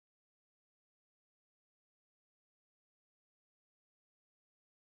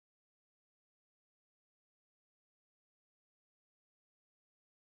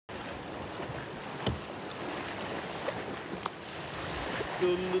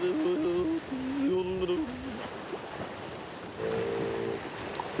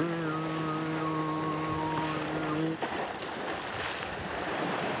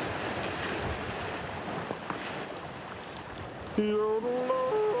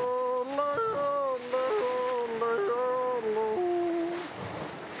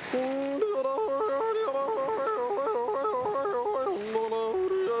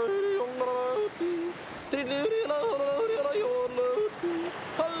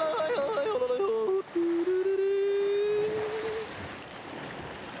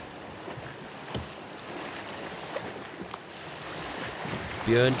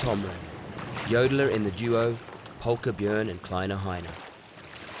Bjørn Tomren, yodeler in the duo Polkabjørn and Kleine Heine.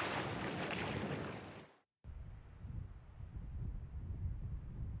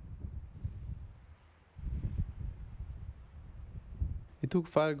 Vi tok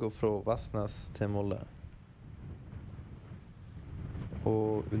ferga fra Vestnes til Molde.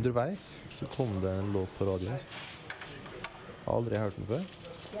 Og underveis så kom det en låt på radioen. Aldri hørt den før.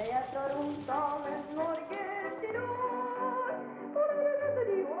 Jeg er fra Romsdalen, Norge til år.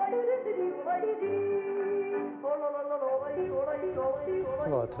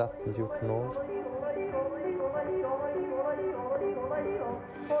 Jeg var 13-14 år.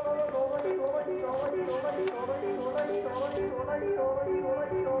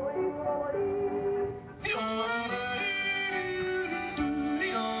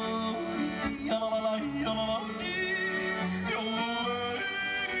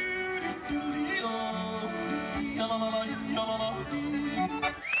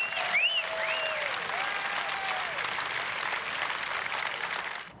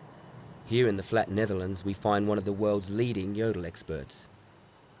 Here in the flat Netherlands, we find one of the world's leading yodel experts.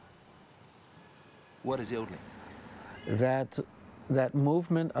 What is yodeling? That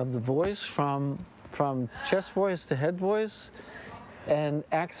movement of the voice from chest voice to head voice, and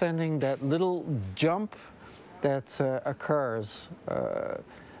accenting that little jump that occurs.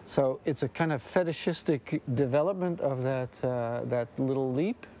 So it's a kind of fetishistic development of that little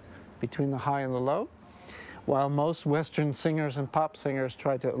leap between the high and the low, while most Western singers and pop singers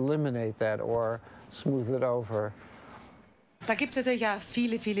try to eliminate that or smooth it over. Da gibt es natürlich ja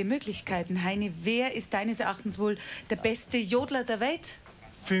viele Möglichkeiten. Heine, wer ist deines Erachtens wohl der beste Jodler der Welt?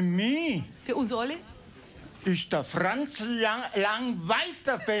 Für mich Für uns alle? ist der Franz lang weit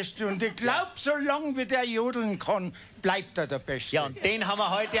der Beste. Und ich glaube, solange wie der jodeln kann, bleibt er der Beste. Ja, und den haben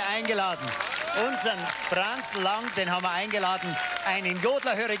wir heute eingeladen. Unseren Franz Lang, den haben wir eingeladen. Einen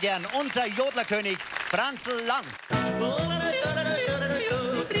Jodler höre ich gern. Unser Jodlerkönig, Franz Lang.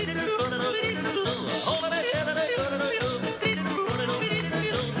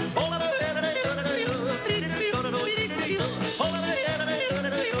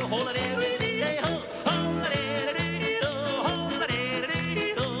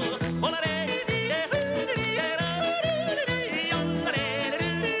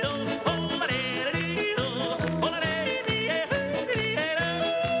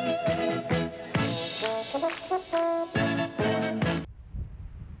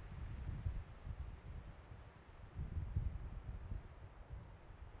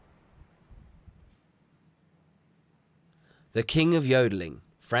 The king of yodeling,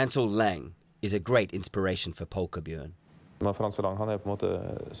 Franz Lang, is a great inspiration for Polkabjørn. Men Franz Lang, han på en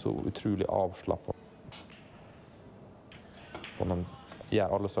måte så utrolig avslappet. Og han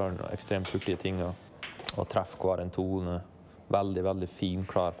gjør alle sånne ekstremt hurtige ting og treffer hver en tone. Veldig fin,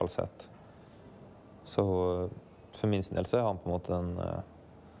 klar falsett. Så for min del så han på en måte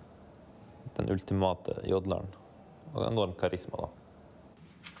den ultimate jodleren. Og en enorm karisma da.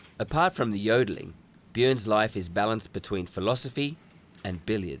 Apart from the yodeling, Bjørn's life is balanced between philosophy and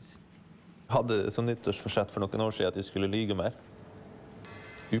billiards. Jeg hadde som nyttårsforsett for noen år siden at jeg skulle lyge mer.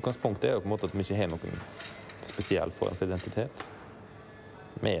 Utgangspunktet jo på en måte at vi ikke har noen spesiell form for identitet.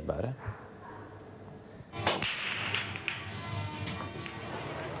 Vi bare.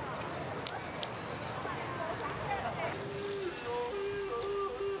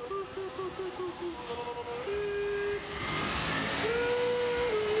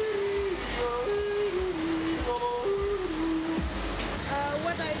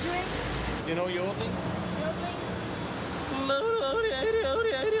 You know yodeling?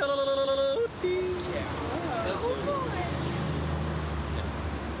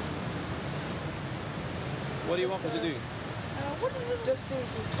 What do you want me to do? What did you just say?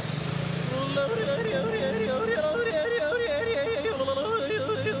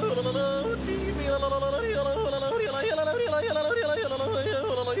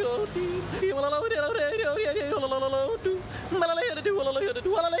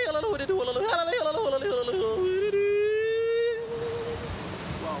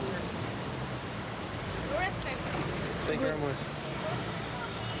 very much.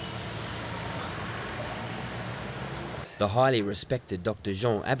 The highly respected Dr.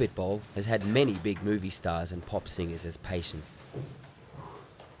 Jean Abitbol has had many big movie stars and pop singers as patients.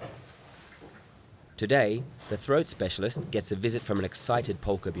 Today, the throat specialist gets a visit from an excited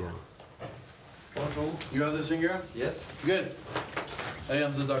Polkabjørn. Bonjour. You are the singer? Yes. Good. I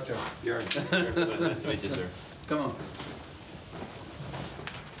am the doctor. Björn. Nice to meet you, sir. Come on.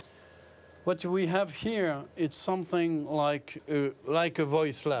 What we have here, it's something like a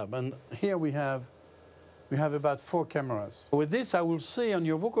voice lab, and here we have about 4 cameras. With this, I will see on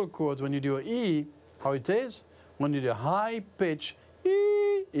your vocal cords when you do an E how it is. When you do a high pitch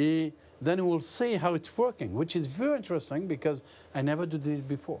E, then we will see how it's working, which is very interesting because I never did this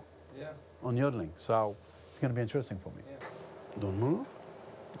before on yodeling. So it's going to be interesting for me. Yeah. Don't move.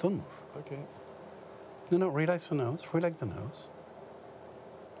 Don't move. Okay. No, relax the nose. Relax the nose.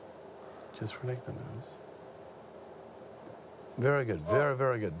 Just relax the nose. Very good. Very,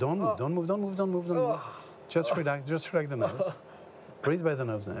 very good. Don't move. Don't move. Don't move. Don't move. Don't move. Just relax. Just relax the nose. Breathe by the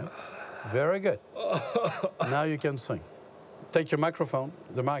nose now. Very good. Now you can sing. Take your microphone,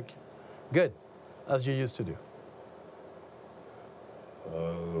 the mic. Good, as you used to do.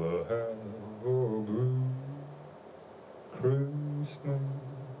 I'll have a blue Christmas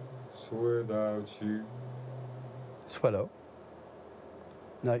without you. Swallow.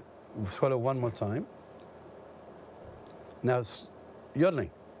 Now, swallow one more time. Now,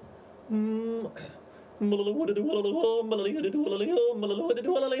 yodeling. You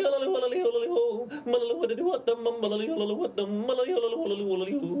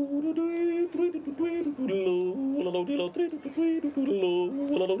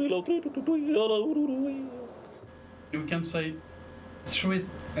can say 3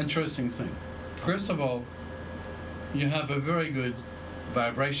 interesting things. First of all, you have a very good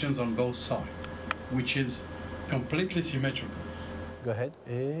vibrations on both sides, which is completely symmetrical. Go ahead.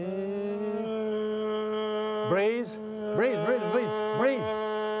 Breathe. Breathe, breathe, breathe, breathe.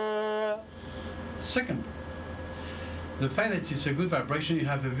 Second, the fact that it's a good vibration, you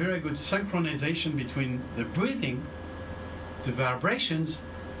have a very good synchronization between the breathing, the vibrations,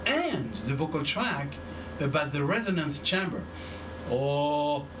 and the vocal track about the resonance chamber.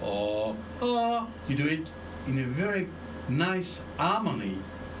 Oh, oh, oh. You do it in a very nice harmony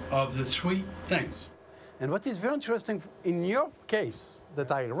of the 3 things. And what is very interesting in your case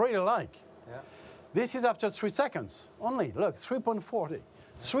that I really like, this is after 3 seconds only. Look, 3.40.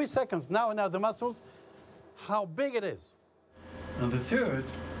 3 seconds. Now the muscles, how big it is. And the third,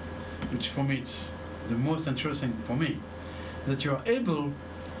 which for me is the most interesting for me, that you're able,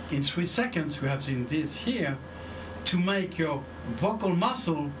 in 3 seconds, we have seen this here, to make your vocal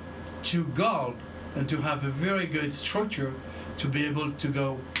muscle to guard and to have a very good structure to be able to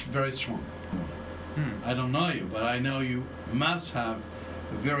go very strong. I don't know you, but I know you must have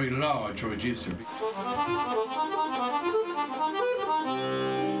a very large register.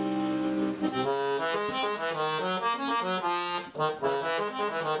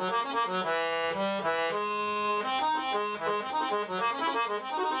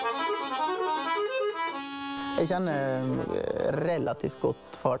 Jeg kjenner relativt godt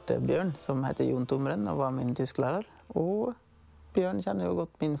far til Bjørn, som heter Jon Tomren og var min tysklærer. Og Bjørn kjenner jo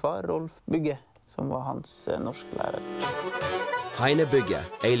godt min far, Rolf Bugge, som var hans norsklærer. Heine Bugge,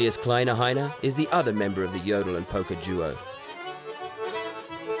 alias Kleine Heine, is the other member of the Yodel and polka duo.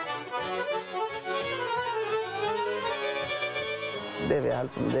 Det vi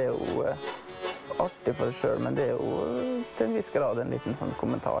holder på med, det er jo artig for oss selv, men det er jo til en viss grad en liten sånn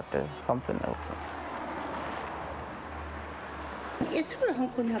kommentar til samfunnet også. Jeg tror han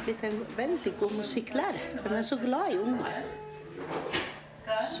kunne ha blitt en veldig god musikklærer, for han er så glad i unger.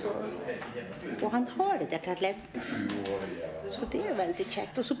 Og han har det der talentet. Så det er veldig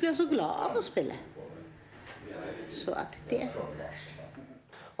kjekt. Og så blir han så glad av å spille. Så at det...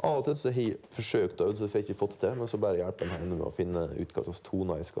 Av og til så har jeg forsøkt, så fikk jeg fått det til, men så bare hjelper jeg henne med å finne ut hva slags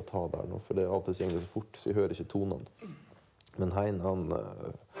toner jeg skal ta der nå, for det av og til så går det så fort, så jeg hører ikke tonene. Men Heine, han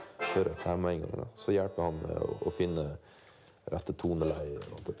hører det her med en gang, da. Så hjelper han med å finne rette toneleie og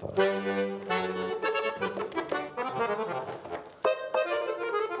alt dette her.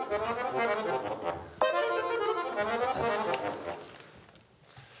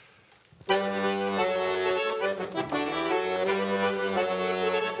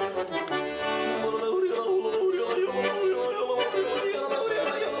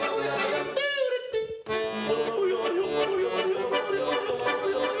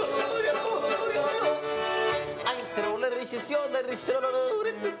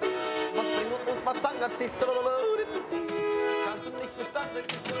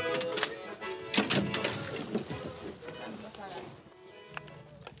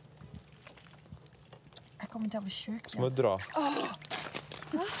 Jeg blir sjuk. Så må du dra.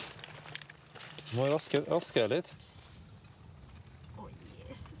 Du må raske litt. Å,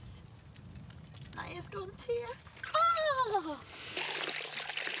 Jesus. Nei, jeg skal ha en te.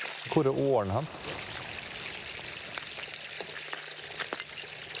 Hvor er åren hen?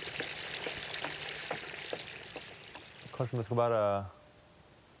 Kanskje vi skal bare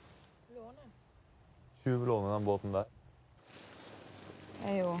tjuvlåne den båten der.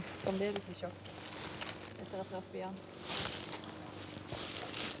 Jeg er jo fremdeles i sjokk etter å treffe Bjørn.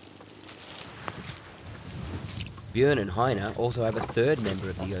 Bjørn and Heine also have a third member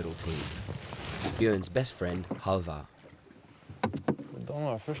of the Yodel team, Bjørn's best friend, Halvard. Da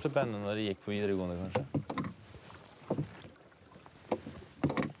var det første bandet når jeg gikk på videregående, kanskje.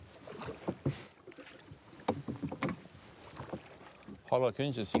 Halvard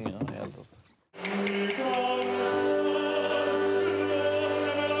kunne ikke synge i hele tatt.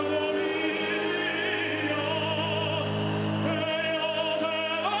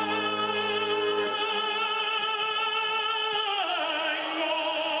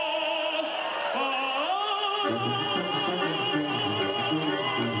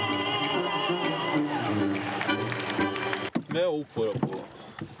 Vi er oppfordret på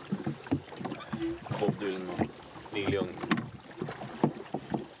Bob Dylan og Neil Young,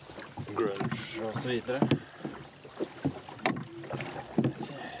 grunge og så videre.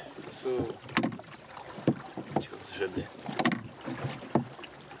 Så vet ikke hva som skjedde.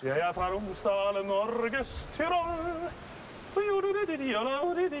 Jeg er fra Romsdalen, Norges Tyrol.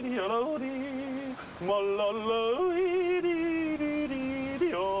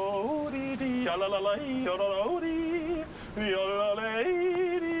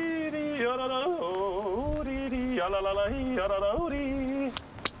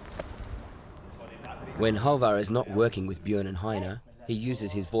 When Halvard is not working with Bjørn and Heine, he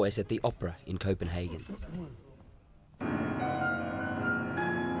uses his voice at the opera in Copenhagen.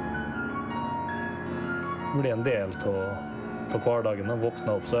 Det blir en del av hverdagen. Når jeg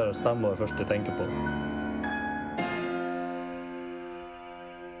våkner opp, så er det stemmer det første jeg tenker på.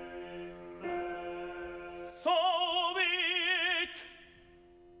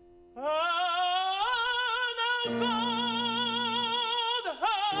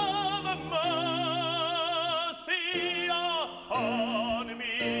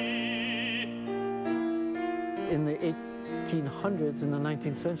 In the 1800s, in the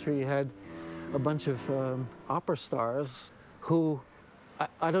 19th century, you had a bunch of opera stars who,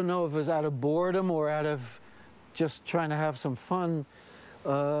 I don't know if it was out of boredom or out of just trying to have some fun,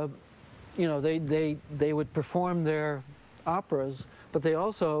 you know, they would perform their operas, but they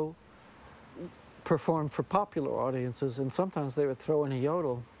also performed for popular audiences, and sometimes they would throw in a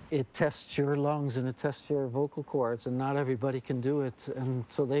yodel. It tests your lungs and it tests your vocal cords, and not everybody can do it, and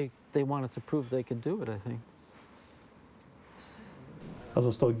so they wanted to prove they could do it, I think.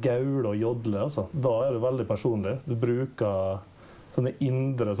 Altså stå og gaule og jodle, altså. Da er det veldig personlig. Du bruker sånne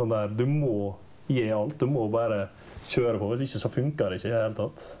indre, sånn der, du må gi alt, du må bare kjøre på, hvis ikke så funker det ikke i det hele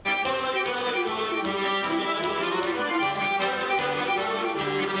tatt.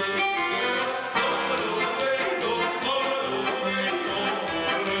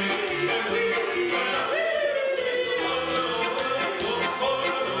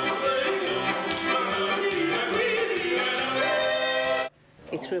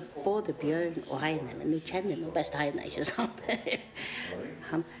 Jeg tror både Bjørn og Heine, men nå kjenner jeg best Heine, ikke sant?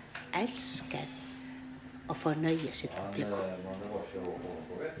 Han elsker å fornøye sitt publikum.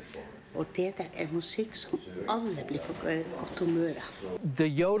 Og det der er musikk som alle blir for godt humør av. The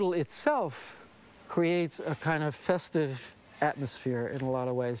yodel itself creates a kind of festive atmosphere in a lot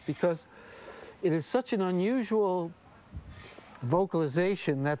of ways because it is such an unusual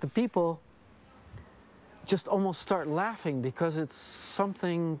vocalization that the people just almost start laughing because it's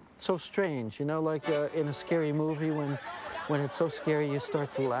something so strange, you know, like in a scary movie when it's so scary you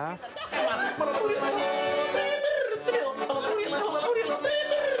start to laugh.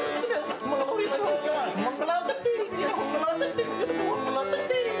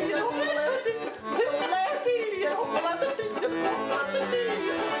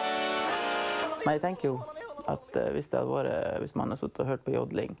 Men jeg tenker jo at hvis man har suttet og hørt på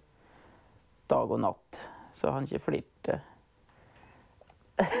yodeling dag og natt, så har han ikke flirt. Det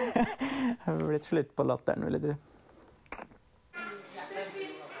har blitt slutt på latteren, vil jeg tro.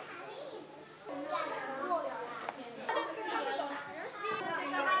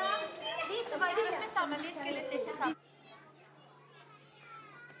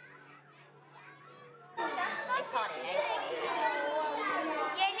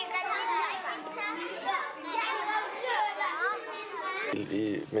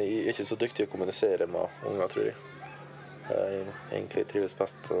 Vi er ikke så dyktige å kommunisere med unger, tror jeg. Jeg egentlig trives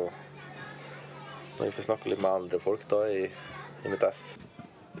best, og når jeg får snakke litt med eldre folk, da er jeg i mitt ess.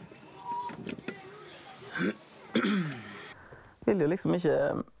 Vil jo liksom ikke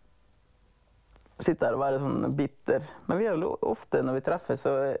sitte her og være sånn bitter, men vi er jo ofte når vi treffes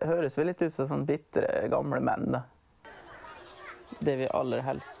så høres vi litt ut som sånn bittre gamle menn da. Det vi aller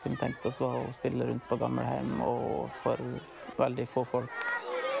helst kunne tenkt oss var å spille rundt på gammelheim og for veldig få folk.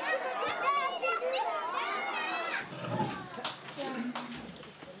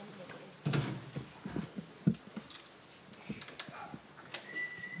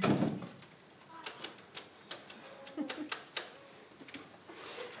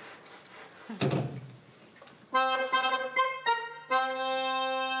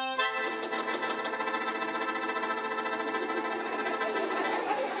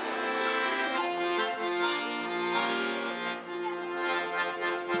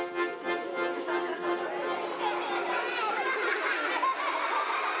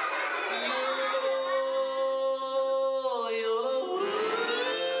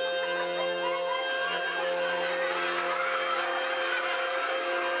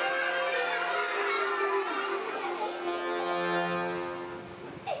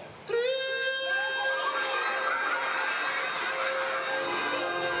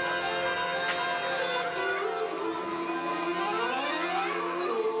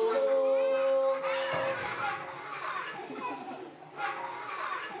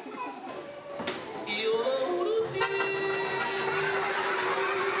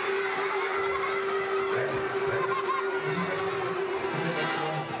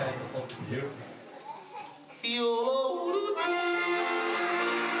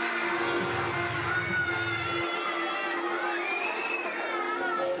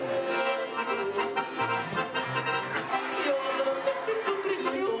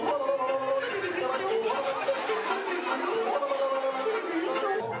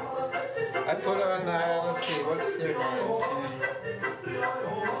 I put on, let's see, what's their name?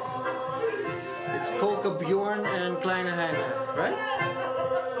 It's Polkabjørn and Kleine Heine, right?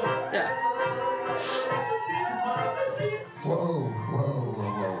 Yeah. Whoa,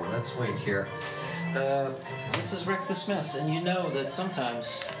 let's wait here. This is Rick the Smith, and you know that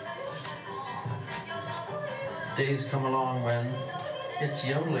sometimes days come along when it's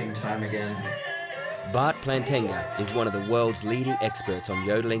yodeling time again. Bart Plantenga is one of the world's leading experts on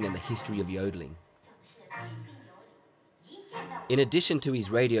yodeling and the history of yodeling. In addition to his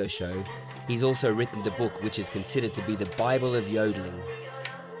radio show, he's also written the book which is considered to be the Bible of yodeling.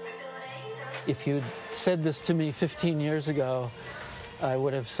 If you'd said this to me 15 years ago, I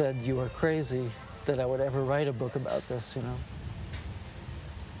would have said you were crazy that I would ever write a book about this, you know.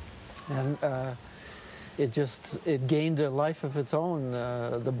 And it gained a life of its own,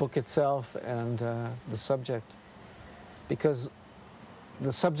 the book itself and the subject. Because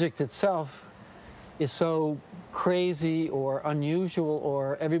the subject itself is so crazy or unusual,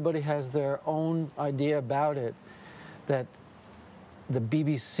 or everybody has their own idea about it, that the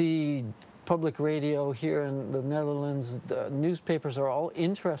BBC, public radio here in the Netherlands, the newspapers are all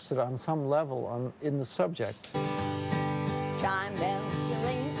interested on some level in the subject.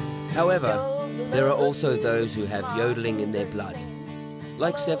 However, there are also those who have yodeling in their blood,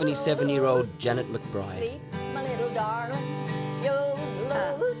 like 77-year-old Janet McBride.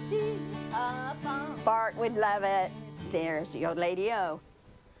 Bart would love it. There's Yodel-o.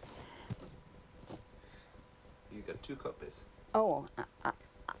 You got 2 copies. Oh,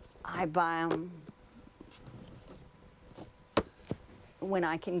 I buy them when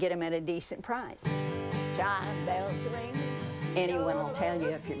I can get them at a decent price. Chime bells ring. Anyone will tell you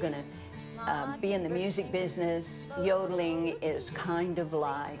if you're going to be in the music business, yodeling is kind of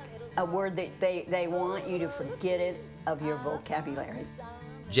like a word that they want you to forget it of your vocabulary.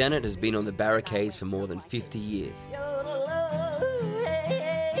 Janet has been on the barricades for more than 50 years.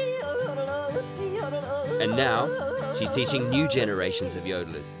 And now, she's teaching new generations of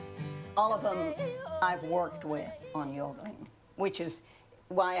yodelers. All of them I've worked with on yodeling, which is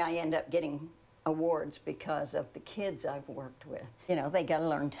why I end up getting awards, because of the kids I've worked with. You know, they got to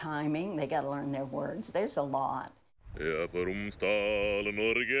learn timing, they got to learn their words. There's a lot. Har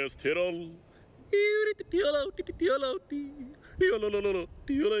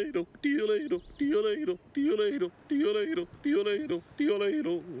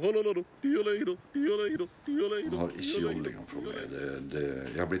ikke jodelinga fra meg.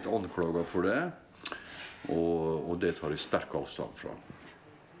 Jeg har blitt anklaget for det, og det tar jeg sterk avstand fra.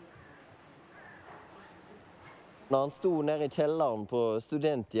 Når han sto nede i kjelleren på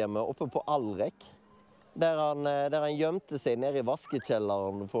studenthjemmet oppe på Alrek, der han gjemte seg nede i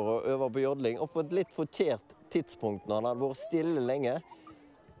vaskekjelleren for å øve på jodling, og på et litt forkert tidspunkt når han hadde vært stille lenge,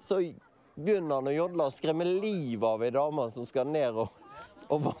 så begynner han å jodle og skremme liv av en dame som skal ned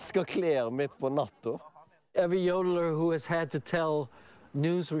og vaske klær midt på natta. Every yodeler who has had to tell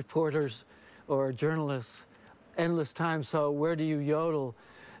news reporters or journalists endless times, so where do you yodel?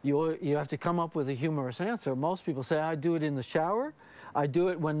 You have to come up with a humorous answer. Most people say, I do it in the shower, I do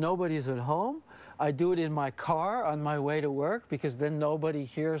it when nobody's at home, I do it in my car on my way to work, because then nobody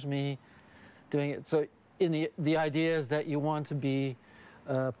hears me doing it. So the idea is that you want to be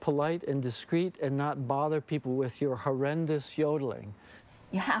polite and discreet and not bother people with your horrendous yodeling.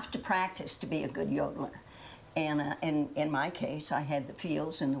 You have to practice to be a good yodeler. And in my case, I had the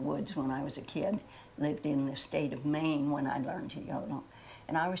fields and the woods when I was a kid, lived in the state of Maine when I learned to yodel.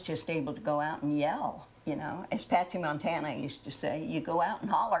 And I was just able to go out and yell, you know. As Patsy Montana used to say, you go out and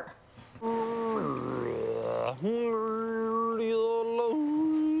holler.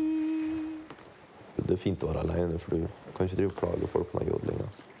 Det fint å være alene, for du kan ikke drive og plage folk med jodlinga.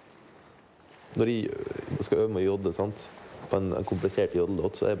 Når jeg skal øve meg jodle, sant? På en komplisert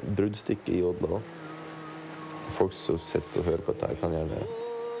jodelåt, så bruddstykket i jodla. Folk som sitter og hører på dette kan gjerne...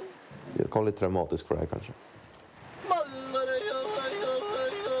 Det kan være litt traumatisk for deg, kanskje.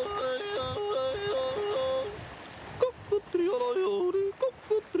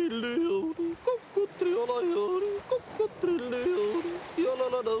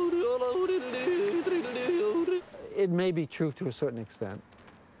 It may be true to a certain extent,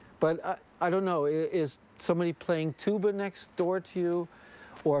 but I don't know, is somebody playing tuba next door to you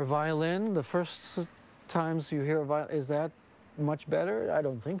or violin the first times you hear a violin? Is that much better? I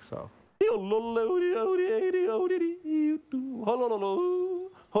don't think so.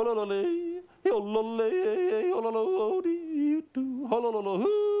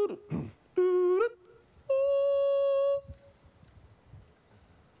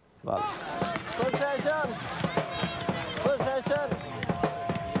 Possession! Possession!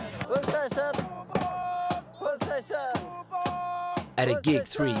 Possession! Possession! At a gig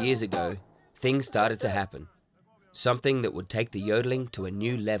 3 years ago, things started to happen. Something that would take the yodeling to a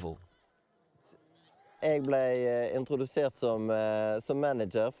new level. Jeg ble introdusert som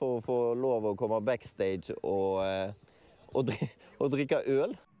manager for å få lov å komme backstage og drikke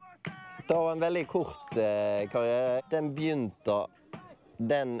øl. Det var en veldig kort karriere. Den begynte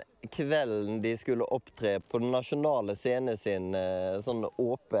den kvelden de skulle opptre på den nasjonale scenen sin, sånn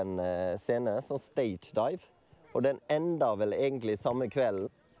åpen scene, sånn stage dive. Og den enda vel egentlig samme kvelden.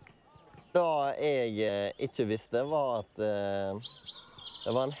 Det jeg ikke visste var at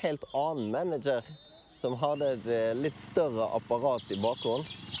det var en helt annen manager som hadde et litt større apparat i bakgrunnen.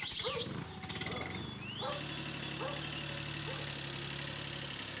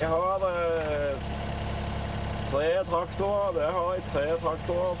 Jeg har 3 traktorer, det har jeg 3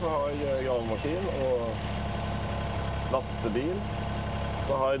 traktorer, så har jeg gravemaskin og lastebil.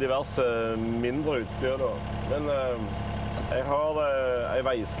 Så har jeg diverse mindre utstyr da. Men jeg har en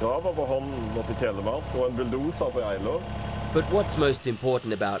veiskraber på hånden borte i Telemark og en bulldoser på Eilo. But what's most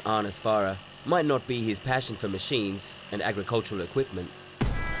important about Arne's Farah might not be his passion for machines and agricultural equipment.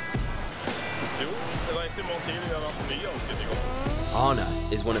 Arne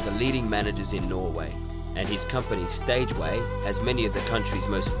is one of the leading managers in Norway, and his company Stageway has many of the country's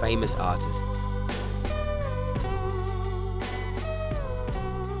most famous artists.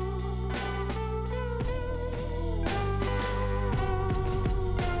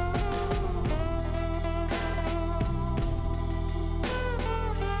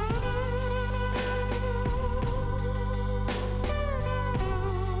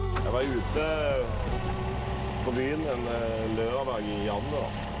 Jeg var ute på byen en lørdag i januar.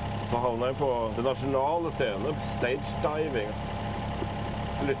 Så havnet jeg på det nasjonale scenen, stage diving.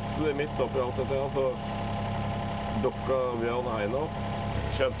 Plutselig midt oppi alt dette her, så dukket Bjørn Heine opp.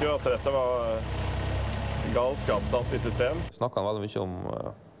 Skjønte jo at dette var galskap satt i system. Snakket han veldig mye om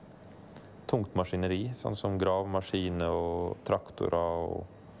tungt maskineri, sånn som gravemaskiner og traktorer og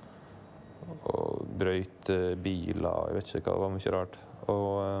brøytebiler, jeg vet ikke hva, det var mye rart.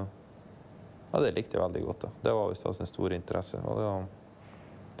 Og ja, det likte jeg veldig godt da. Det var visst en stor interesse. Og da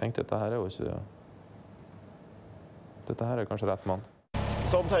tenkte jeg, dette her er jo ikke... Dette her er kanskje rett mann.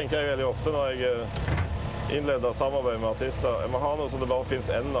 Sånn tenker jeg veldig ofte når jeg innleder samarbeid med artister. Jeg må ha noe som det bare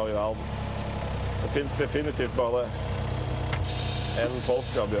finnes en av i verden. Det finnes definitivt bare en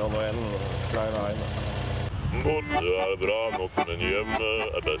Polkabjørn og en Kleine Heine. Borte er bra nok, men hjemme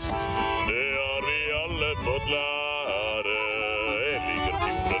er best. Det har vi alle fått lære. Jeg liker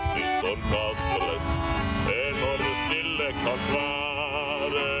fjorden i stormkast og lest. Når det stille kan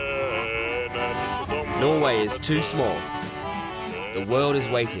være. En elsker sommer Norway is too small. The world is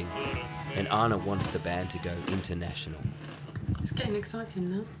waiting, and Anna wants the band to go international. It's getting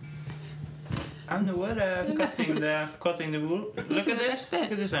exciting now. And we're cutting the wool. Look at this.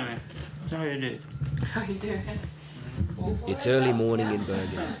 Look at this, Amy. How you do? How you doing? It's early morning in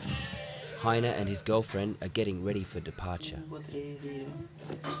Bergen. Heine and his girlfriend are getting ready for departure.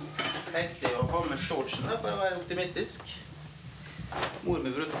 Tenkte å ha med shortsene for å være optimistisk. Mor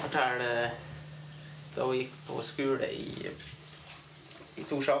min bruker å fortelle da hun gikk på skole i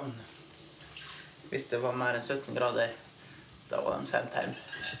Torshavn. Hvis det var mer enn 17 grader, da var de sendt hjem.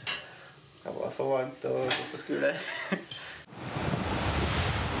 Det var for varmt å gå på skole.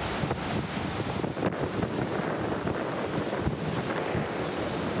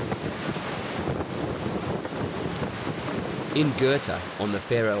 In Goethe, on the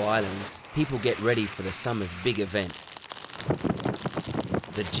Faroe Islands, people get ready for the summer's big event,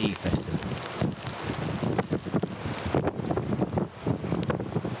 the G Festival.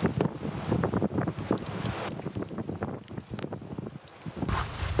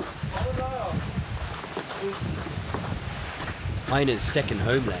 Heine's second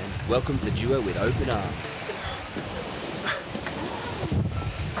homeland welcomes the duo with open arms.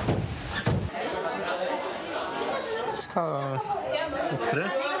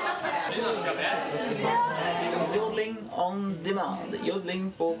 Yodeling on demand.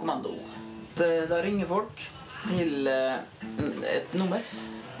 Yodeling på kommando. Da ringer folk til et nummer,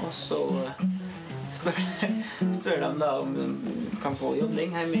 og så spør de da om de kan få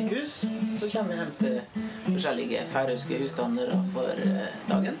yodeling hjemme i hus. Så kommer vi hjem til forskjellige færøyske husstander for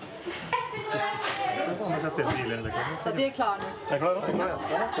dagen. Så de er klare nu? Jeg er klar.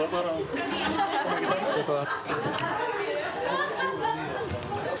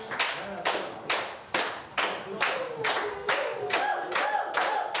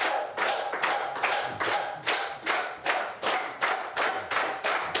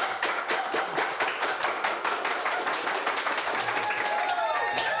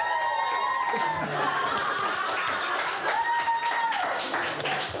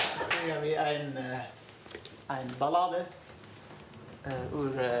 En ballade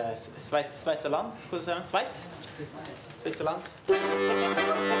ur Sveitserland. Hvordan sier man? Sveits? Sveitserland.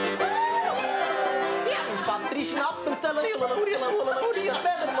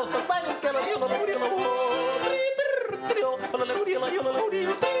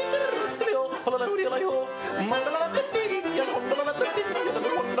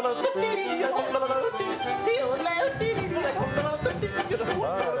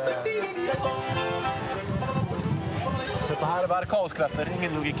 Dette her er bare kaoskrefter,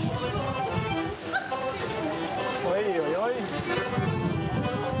 ingen logikk. Oi, oi, oi.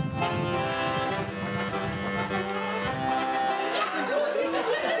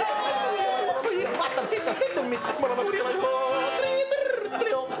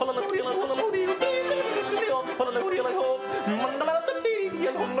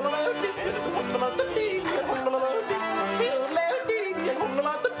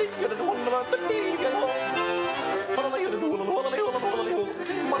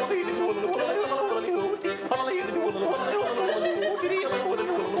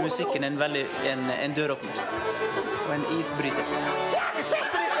 Musikken er en døråpner og en isbryter.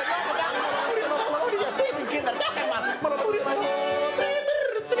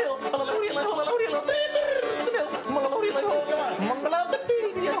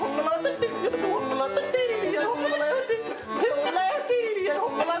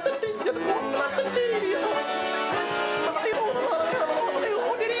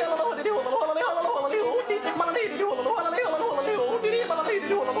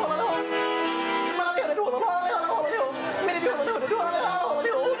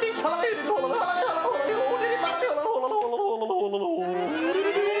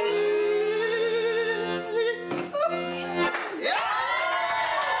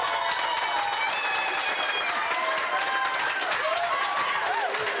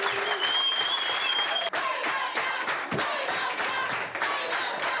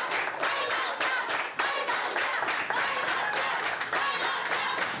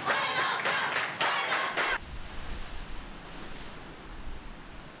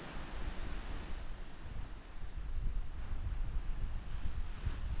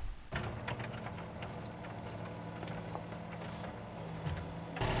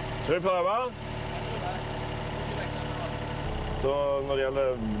 Skal vi prøve? Så når det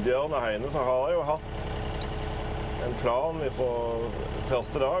gjelder Bjørn og Heine, så har jeg jo hatt en plan fra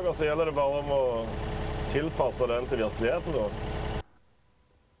første dag, og så gjelder det bare om å tilpasse den til virkeligheten da.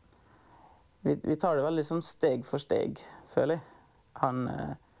 Vi tar det veldig sånn steg for steg, føler jeg.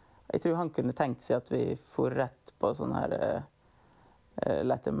 Jeg tror han kunne tenkt seg at vi får rett på sånn her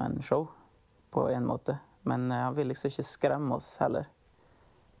Letterman-show på en måte. Men han vil liksom ikke skremme oss heller.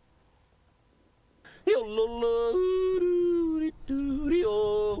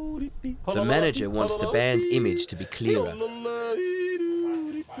 The manager wants the band's image to be clearer.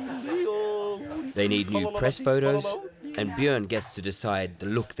 They need new press photos, and Bjørn gets to decide the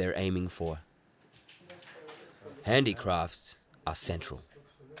look they're aiming for. Handicrafts are central.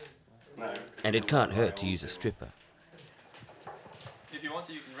 And it can't hurt to use a stripper. If you want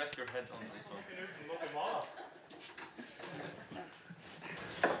to, you can rest your head on this one.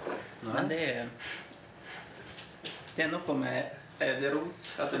 Men det noe med det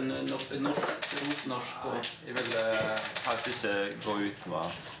rot, at det norsk, rotnorsk, og jeg vil helst ikke gå ut med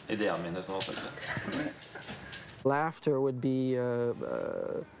ideene mine som offentlig. Laughter would be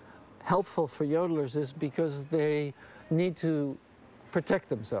helpful for yodelers is because they need to protect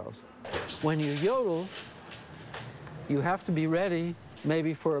themselves. When you yodel, you have to be ready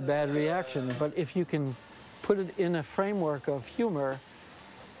maybe for a bad reaction, but if you can put it in a framework of humor,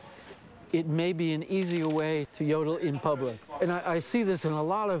 it may be an easier way to yodel in public. And I see this in a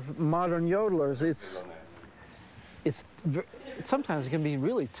lot of modern yodelers. Sometimes it can be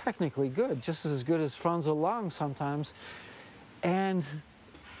really technically good, just as good as Franz Lang sometimes, but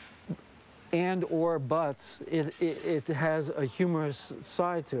it has a humorous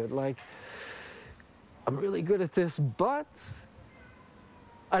side to it. Like, I'm really good at this, but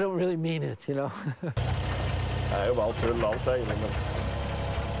I don't really mean it, you know. Det jo bare tull alt egentlig, men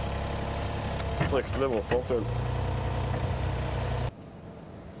fryktelig morsomt tull.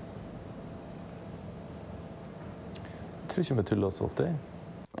 Jeg tror ikke vi tuller så ofte.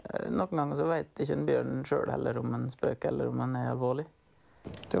 Noen ganger så vet ikke en Bjørn selv heller om en spøk eller om en alvorlig.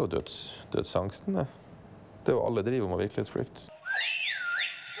 Det jo dødsangsten, det. Det jo alle driver med virkelighetsfrykt.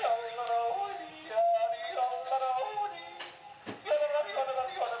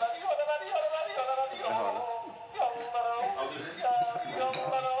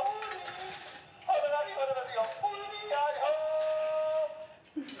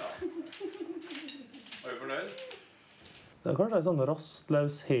 Det kanskje en sånn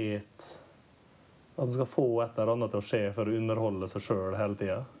rastløshet, at du skal få et eller annet til å skje for å underholde seg selv hele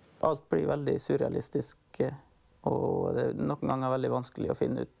tiden. Alt blir veldig surrealistisk, og det noen ganger veldig vanskelig å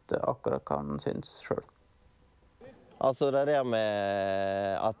finne ut akkurat hva han synes selv. Altså det der med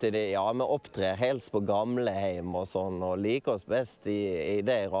at vi opptrer helst på gamleheim og sånn, og liker oss best i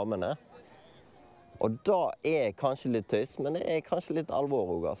de rammene. Og da kanskje litt tøys, men det kanskje litt alvor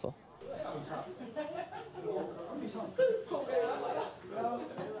også, altså.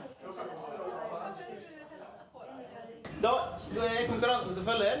 Da konkurransen som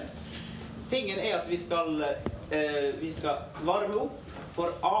følger. Tingen at vi skal varme opp for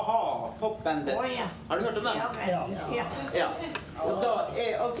AHA, popbandet. Har du hørt om den? Ja. Og da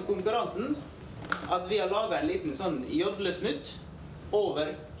altså konkurransen at vi har laget en liten sånn jodlesnutt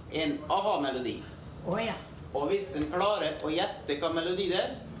over en AHA-melodi. Og hvis en klarer å gjette hva melodi det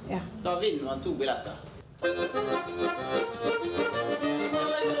da vinner man 2 billetter.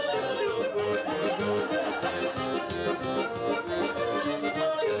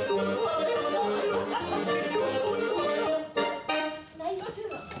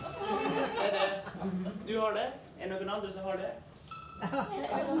 Du har det? Noen andre som har det?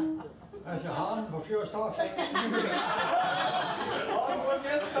 Ikke han på fjordstaket. Han på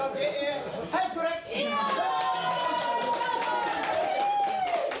fjordstaket helt korrekt!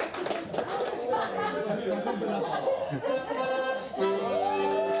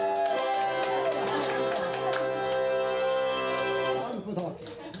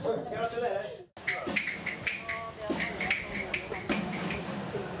 Gratulerer.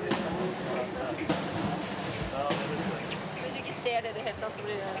 Hvis du ikke ser det i det hele tatt, så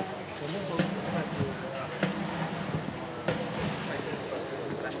blir det...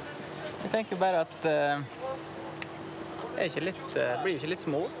 Jeg tenker bare at blir ikke litt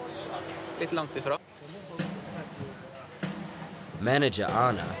små, litt langt ifra. Manager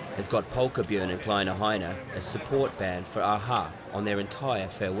Anna has got Polkabjørn and Kleine Heine as support band for AHA on their entire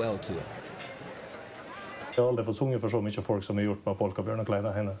farewell tour. Jeg har aldri fått sunget for så mye folk som har gjort med Polkabjørn og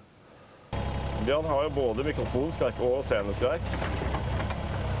Kleine Heine. Bjørn har jo både mikrofonskrekk og sceneskrekk.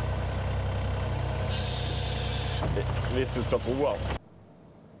 Hvis du skal tro han.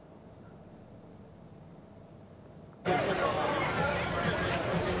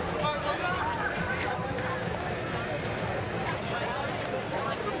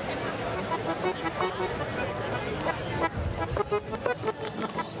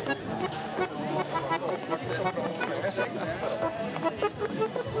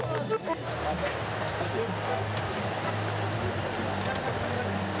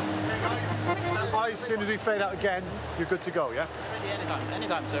 Stand by as soon as we fade out again. You're good to go, yeah? Ready anytime.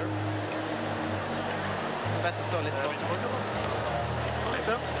 Anytime, sir. Best to stå litt på.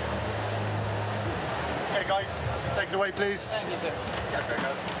 Okay, guys, take it away, please. Thank you, sir.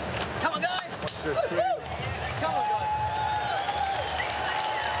 Come on, guys! Watch the screen. Come on, guys!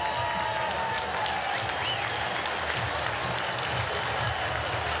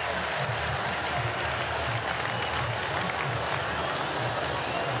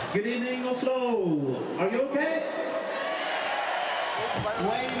 Good evening, Oslo. Are you okay?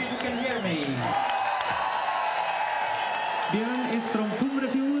 Wave if you can hear me. Bjørn is from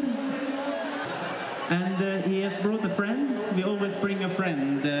Tomrefjord, and he has brought a friend. We always bring a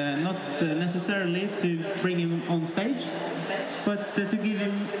friend, not necessarily to bring him on stage, but to give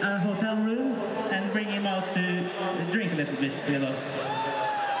him a hotel room and bring him out to drink a little bit with us.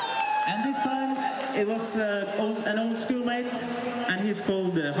 And this time it was an old schoolmate, and he's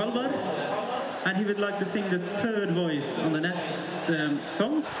called Halvard, and he would like to sing the third voice on the next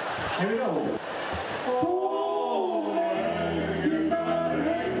song. Here we go.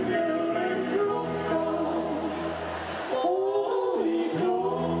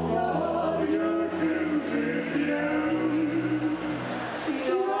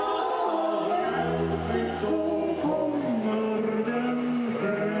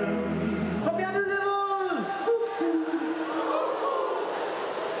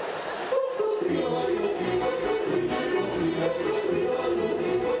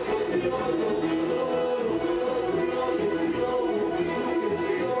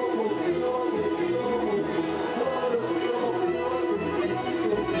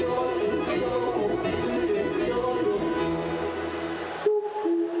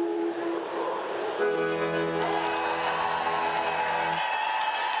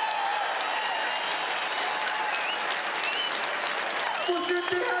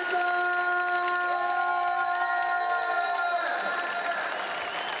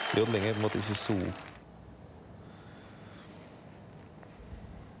 Yodeling er på en måte ikke så... Jeg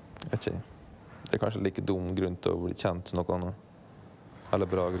vet ikke. Det er kanskje like dum grunn til å bli kjent som noe annet. Eller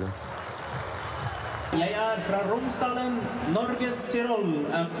bra grunn. Jeg er fra Romsdalen, Norges Tirol,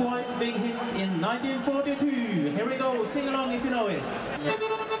 a quite big hit in 1942. Here we go, sing along if you know it.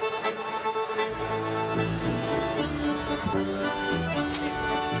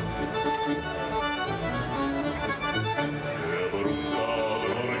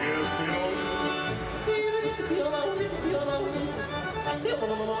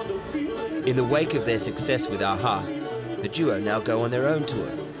 In the wake of their success with Aha, the duo now go on their own tour.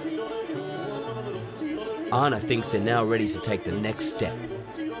 Arne thinks they're now ready to take the next step.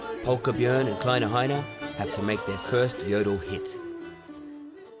 Polkabjørn and Kleine Heine have to make their first Yodel hit.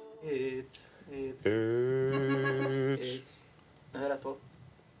 It's. Hør rett på.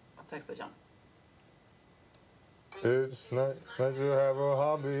 Teksten kommer. It's nice to have a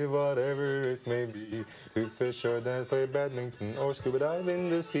hobby, whatever it may be. To fish or dance, play badminton, or scuba dive in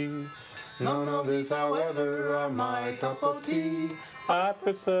the sea. None of this, however, are my cup of tea. I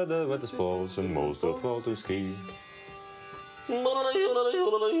prefer the weather sports and most of all to ski.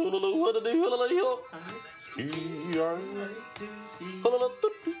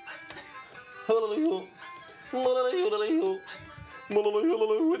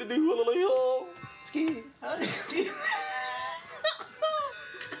 Ski.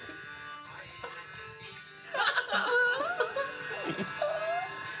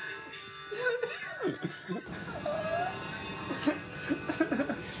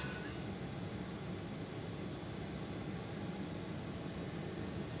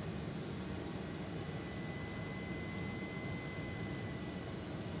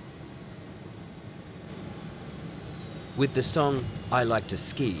 With the song I Like to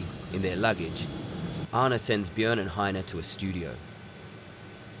Ski in their luggage, Arne sends Bjørn and Heine to a studio.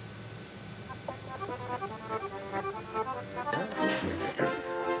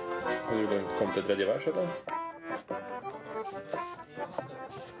 Har du kommet til tredje vers, eller?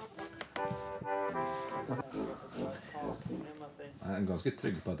 Jeg er ganske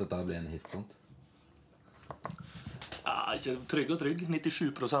trygg på at dette blir en hit, sant? Ja, ikke trygg og trygg.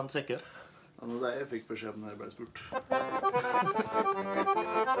 97% sikker. Ja, det var det jeg fikk beskjed om når jeg ble spurt.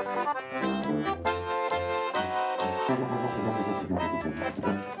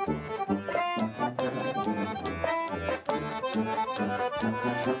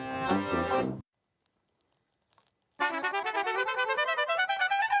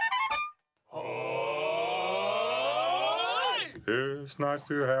 It's nice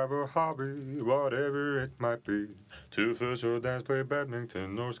to have a hobby, whatever it might be. To fish or dance, play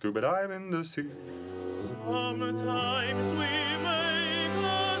badminton, or scuba dive in the sea. Sometimes we make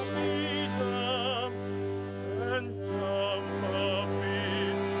a speed up and jump a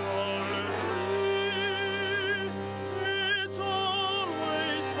bit all free. It's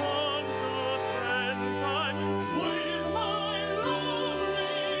always fun to spend time with my lovely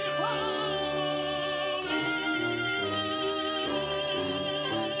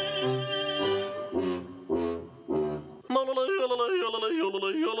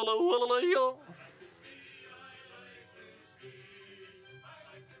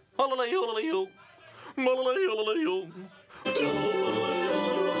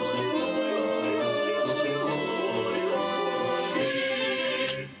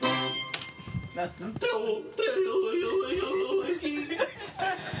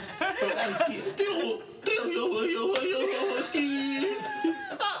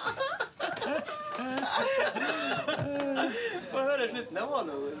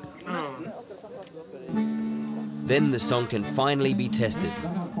Nesten. Then the song can finally be tested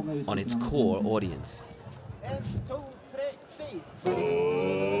on its core audience.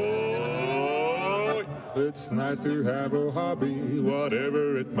 It's nice to have a hobby,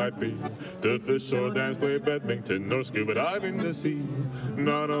 whatever it might be. To fish or dance, play badminton, or scuba dive in the sea.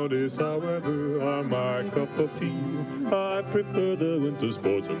 None of this, however, are my cup of tea. I prefer the winter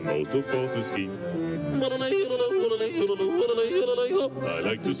sports and most of all to ski. I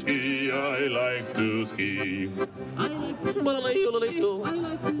like to ski, I like to ski.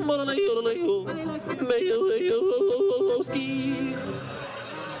 Ski.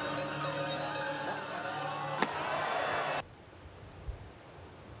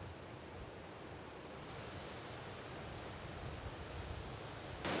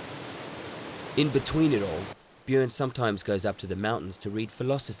 In between it all, Bjørn sometimes goes up to the mountains to read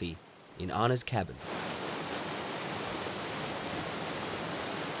philosophy in Arne's cabin.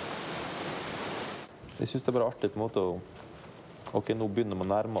 Jeg synes det er bare artig på en måte å... Ok, nå begynner man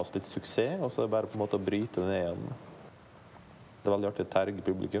å nærme oss litt suksess, og så er det bare på en måte å bryte det ned igjen. Det er veldig artig å terge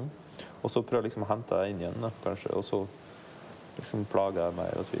publikum. Og så prøver jeg liksom å hente deg inn igjen, da, kanskje, og så liksom plager jeg meg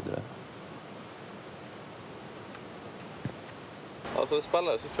og så videre. Altså, jeg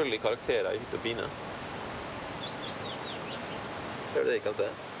spiller selvfølgelig karakterer i hytt og pine. Det er det jeg kan se.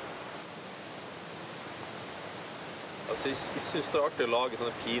 Altså, jeg synes det er artig å lage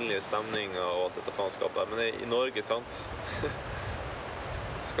sånne pinlige stemninger og alt dette faenskapet, men i Norge, sant?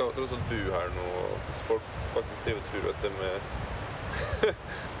 Jeg skal tross alt bo her nå, hvis folk faktisk driver tur, vet du, med...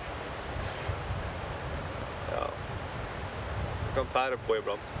 Ja. Jeg kan tære på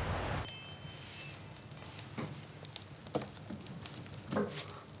iblant.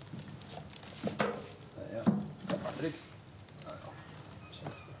 Triks.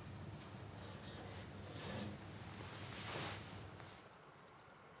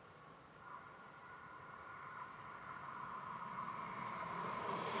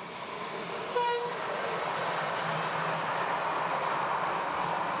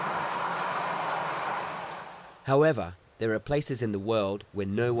 However, there are places in the world where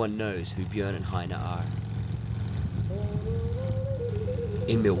no one knows who Bjørn and Heine are.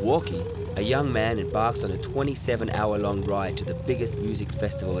 In Milwaukee, a young man embarks on a 27-hour-long ride to the biggest music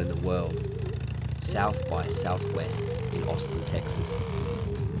festival in the world, South by Southwest in Austin, Texas.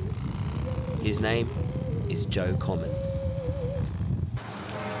 His name is Joe Commons.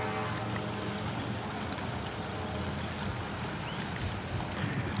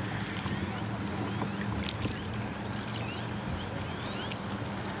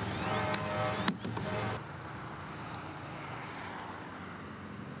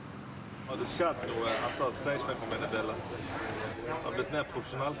 Har det skjedd noe etter at Stageman kom inn i bildet? Har det blitt mer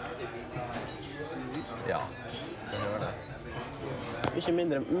profesjonelt? Ja, det gjør det. Ikke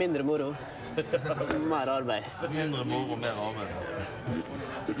mindre moro. Mer arbeid. Mindre moro, mer arbeid.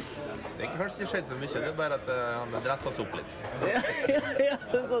 Det er kanskje ikke skjedd så mye, det er bare at han dresser oss opp litt. Ja, det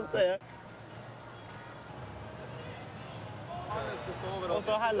er sant det. Og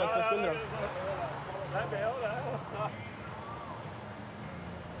så heller på skuldra.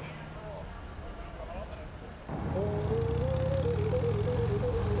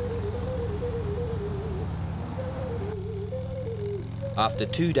 After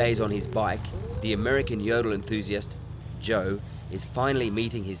 2 days on his bike, the American yodel enthusiast, Joe, is finally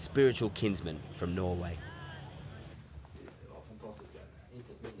meeting his spiritual kinsman from Norway.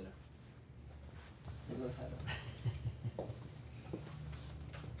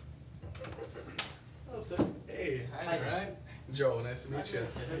 Hey, hi, right? Joe, nice to meet you.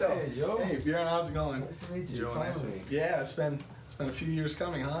 Hey, Joe. Hey, Bjørn, how's it going? Nice to meet you. Joe, finally. nice to meet you. Yeah, it's been Been a few years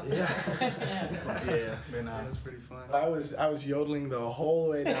coming, huh? Yeah. Yeah, been That's pretty fun. I was yodeling the whole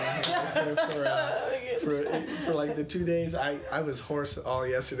way down here. So for like the 2 days, I was hoarse all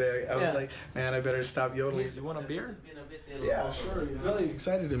yesterday. I was like, man, I better stop yodeling. You want a beer? Yeah, sure. Really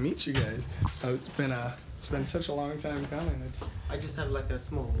excited to meet you guys. It's been such a long time coming. I just have like a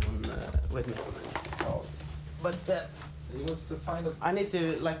small one with me. Oh. But I need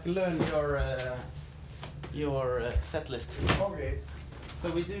to like learn your set list. Okay. So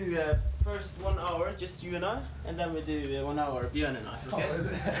we do first 1 hour, just you and I, and then we do 1 hour, Björn and I. Okay? Oh, is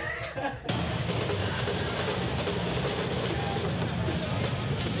it?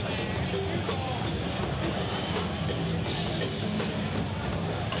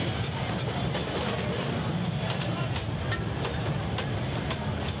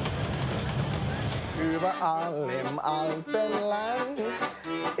 Überall im Alpenland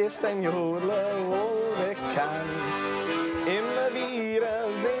ist ein Jodler, wo bekannt. Immer wieder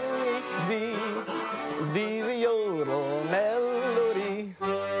sing ich sie, diese Jodelmelodie.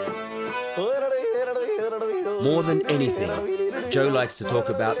 More than anything, Joe likes to talk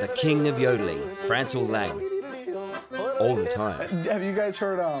about the king of yodeling, Francel Lang, all the time. Have you guys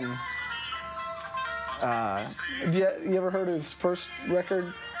heard, you ever heard his first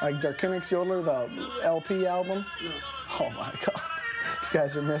record, like Jodlerkönig Yodeler, the LP album? No. Oh my God, you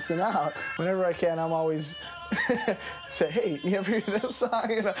guys are missing out. Whenever I can, I'm always say, hey, you ever hear this song?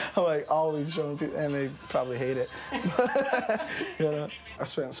 You know, I'm like always showing people, and they probably hate it. You know, I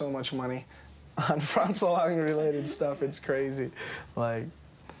spent so much money on Francel Lang related stuff. It's crazy. Like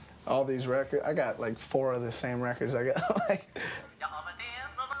all these records, I got like 4 of the same records. I got like,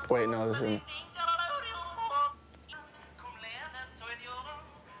 wait, no, this isn't.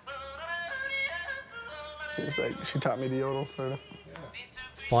 It's like she taught me to yodel, sort of.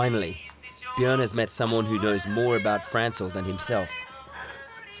 Finally, Björn has met someone who knows more about Francel than himself.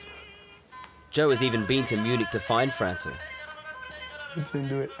 Joe has even been to Munich to find Francel. Let's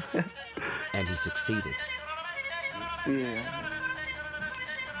into it. And he succeeded. Yeah.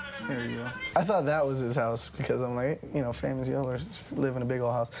 There you go. I thought that was his house because I'm like, you know, famous yodelers live in a big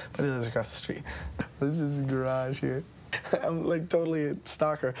old house, but he lives across the street. This is his garage here. I'm like totally a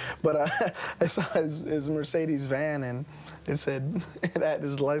stalker, but I saw his Mercedes van and it said it had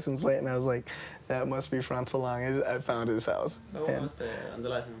his license plate, and I was like, that must be Francel Lang. I found his house. What was the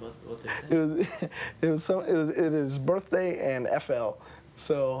license? What did it say? It was his birthday and FL,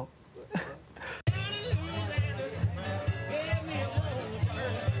 so.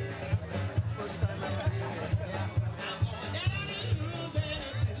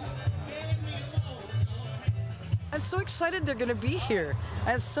 I'm so excited they're going to be here.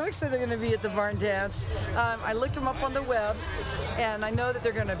 I'm so excited they're going to be at the barn dance. I looked them up on the web, and I know that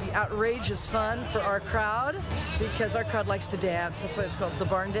they're going to be outrageous fun for our crowd because our crowd likes to dance. That's why it's called the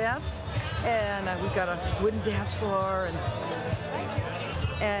barn dance. And we've got a wooden dance floor,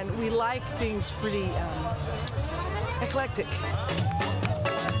 and we like things pretty eclectic.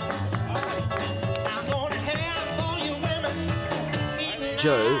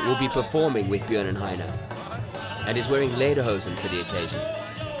 Joe will be performing with Björn and Heine, and is wearing lederhosen for the occasion.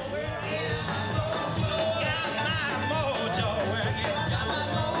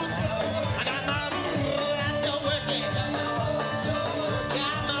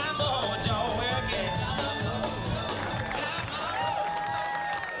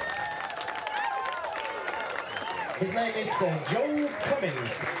 His name is Joe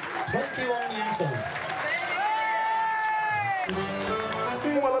Cummings, 21 years old.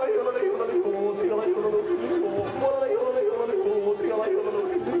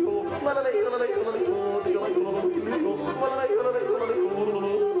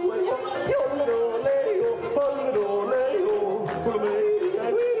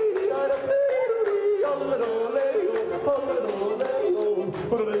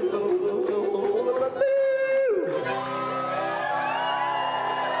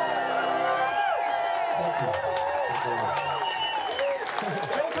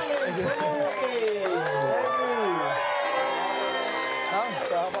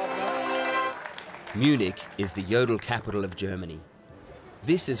 Munich is the yodel capital of Germany.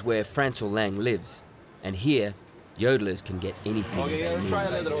 This is where Francel Lang lives, and here, yodelers can get anything Okay, they let's need. try a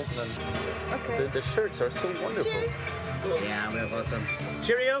lederhosen then. Okay. The shirts are so wonderful. Cheers. Yeah, we're awesome.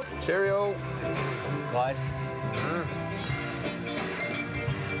 Cheerio! Cheerio! Guys.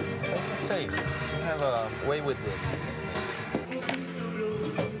 Let's say, you have a way with this.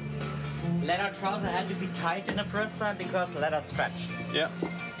 Leather trouser had to be tight in the first time because leather stretch. Yeah.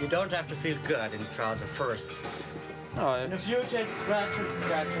 You don't have to feel good in the trouser first. No, in the future, it's stretch and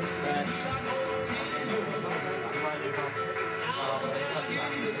stretch and stretch.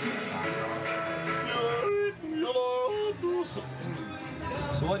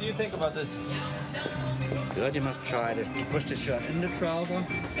 So what do you think about this? Good, you must try it. You push the shirt in the trouser.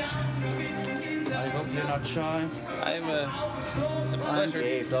 I hope you're not shy. It's a pleasure.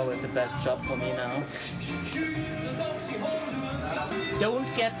 Okay, it's always the best job for me now. Don't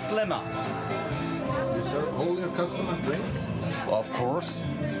get slimmer. You serve all your customer drinks? Of course.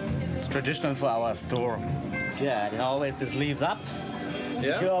 It's traditional for our store. Yeah, and always the sleeves up.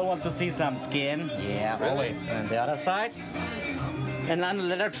 Yeah? You all want to see some skin? Yeah, Really? always. And the other side? And on the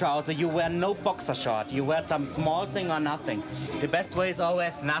leather trouser, you wear no boxer short. You wear some small thing or nothing. The best way is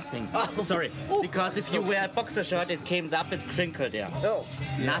always nothing. Oh, sorry. Because if you wear a boxer shirt, it comes up, it's crinkled there. Oh.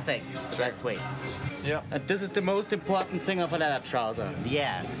 Nothing. It's the best way. Yeah. And this is the most important thing of a leather trouser.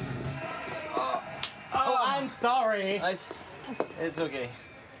 Yes. Oh, I'm sorry. It's okay.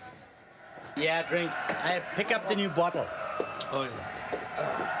 Yeah, drink. I pick up the new bottle. Oh, yeah.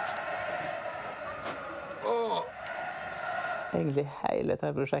 Egentlig hele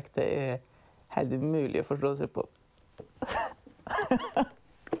dette prosjektet er helt umulig å forstå seg på.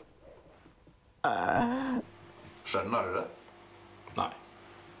 Skjønner du det? Nei.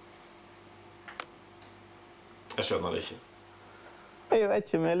 Jeg skjønner det ikke. Jeg vet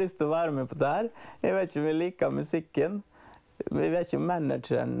ikke om jeg har lyst til å være med på det her. Jeg vet ikke om jeg liker musikken. Jeg vet ikke om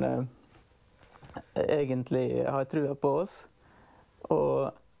manageren egentlig har trua på oss.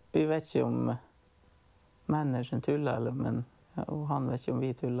 Og vi vet ikke om manageren tuller, eller, og han vet ikke om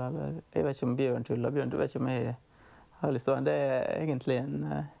vi tuller, eller jeg vet ikke om Bjørn tuller. Bjørn, du vet ikke om jeg har lyst til å være. Det er egentlig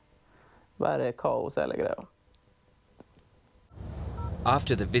bare kaos hele greia.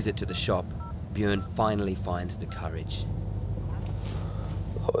 After the visit to the shop, Bjørn finally finds the courage.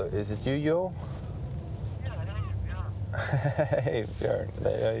 Oh, is it you, Yo? Hey, Bjørn.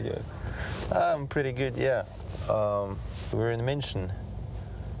 How are you? I'm pretty good, yeah. We're in München.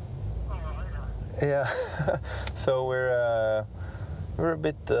 Yeah, so we're a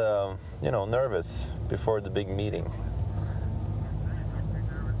bit, you know, nervous before the big meeting.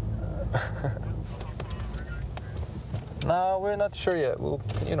 No, we're not sure yet. We'll,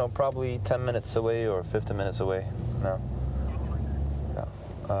 you know, probably 10 minutes away or 15 minutes away. No.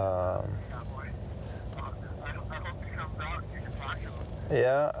 Yeah.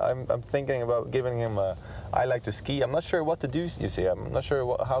 Yeah, I'm thinking about giving him a. I like to ski. I'm not sure what to do. You see, I'm not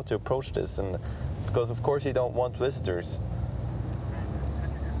sure how to approach this, and because of course you don't want visitors.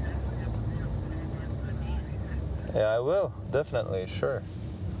 Yeah, I will definitely, sure.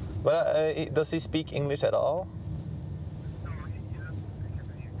 But does he speak English at all?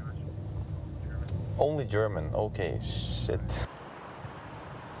 Only German. Okay, shit.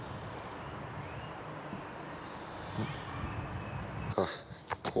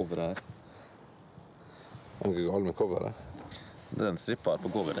 Coveret her. Er det ikke galt med coveret? Det er en stripper på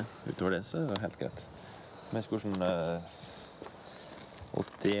coveret. Utover det så er det helt greit. Men hvordan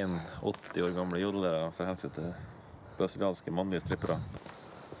 80 år gamle jodlere forholder seg til brasilianske mannlige strippere.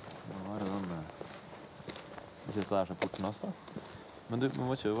 Hva er det den Jeg sitter der som porten hans da. Men du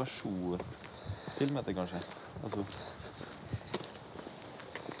må ikke være så filmete kanskje. Altså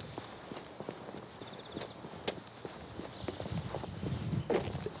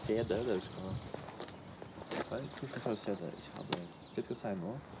CD det du skal si. Hvordan sa du CD ikke hadde... Hva skal jeg si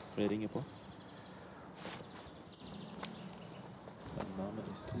nå? For jeg ringer på. Den namen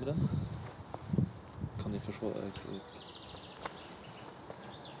i stommeren. Kan jeg forstå det?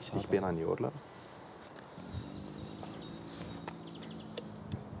 Ikke begynne en jodler.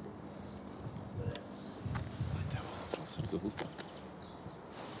 Det var franser som hoster.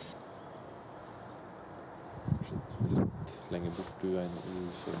 Litt lenger bort du er en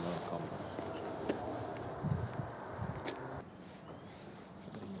ukjørende kamera.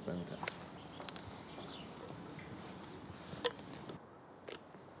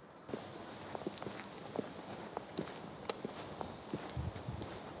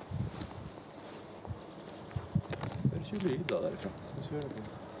 Det er ikke lyder derifra, så vi gjør det på.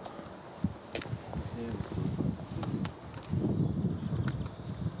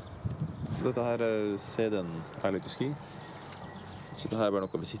 Dette her er CD-en I like to ski. Så dette er bare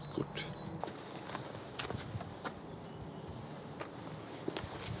noe visittkort.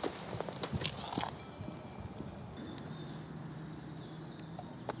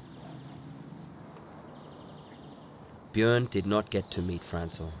 Bjørn did not get to meet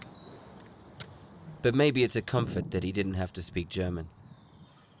Francois. But maybe it's a comfort that he didn't have to speak German.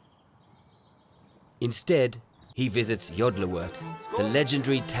 Instead, he visits Jodlerkönig, the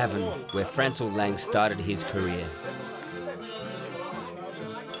legendary tavern where Francois Lang started his career.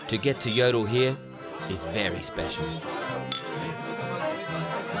 To get to Yodel here is very special.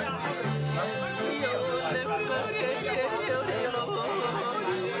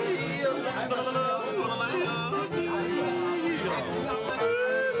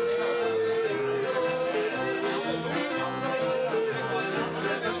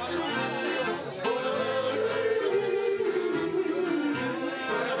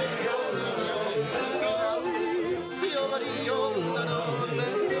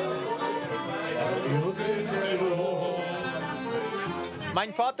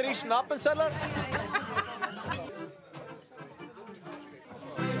 Mein Vater ist ein Appenzeller.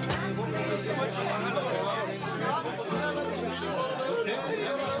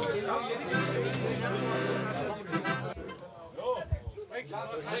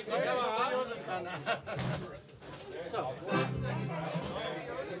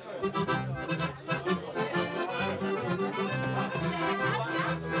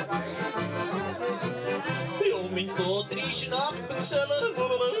 Jo, min vader is een appenzeller.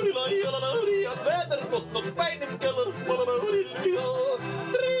 Ja, verder kost nog pijn en keller.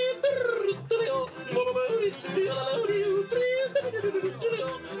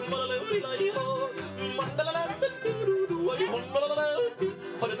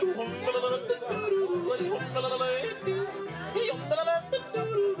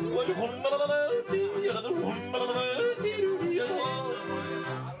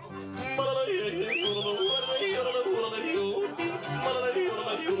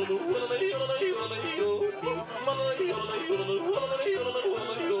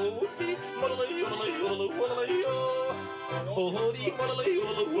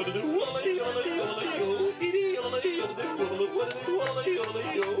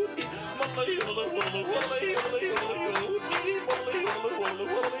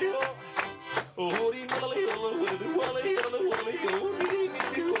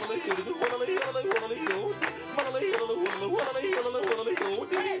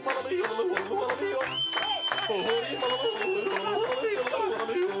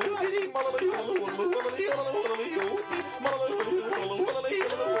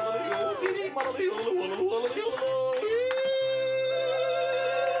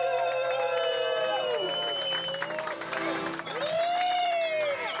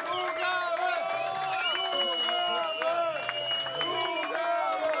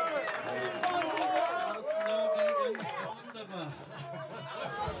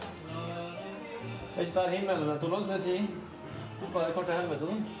 Jeg ikke der himmelen med Tolås, vet ikke. Hoppa det kanskje helvete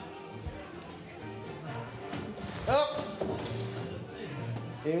nå. Ja!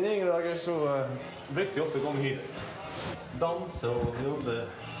 I mine yngre dager så brukte jeg ofte å komme hit. Danse og jodle.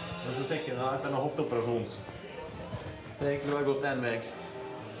 Men så fikk jeg etter en hofteoperasjon. Så det egentlig var gått en vei.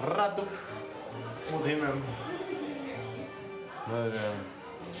 Rett opp mot himmelen. Der...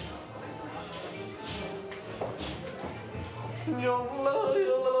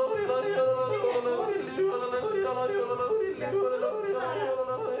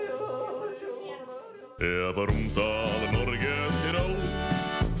 Jeg var Romsdal, Norges Tirol.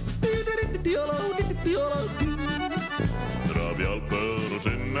 Trav i alper og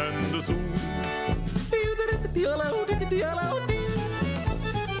skinnende sol.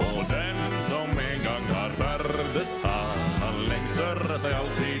 Og den som en gang har ferdes her, han lengter seg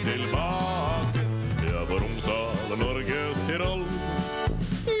alltid tilbake. Jeg var Romsdal, Norges Tirol.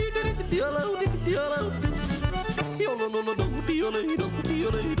 Yodel.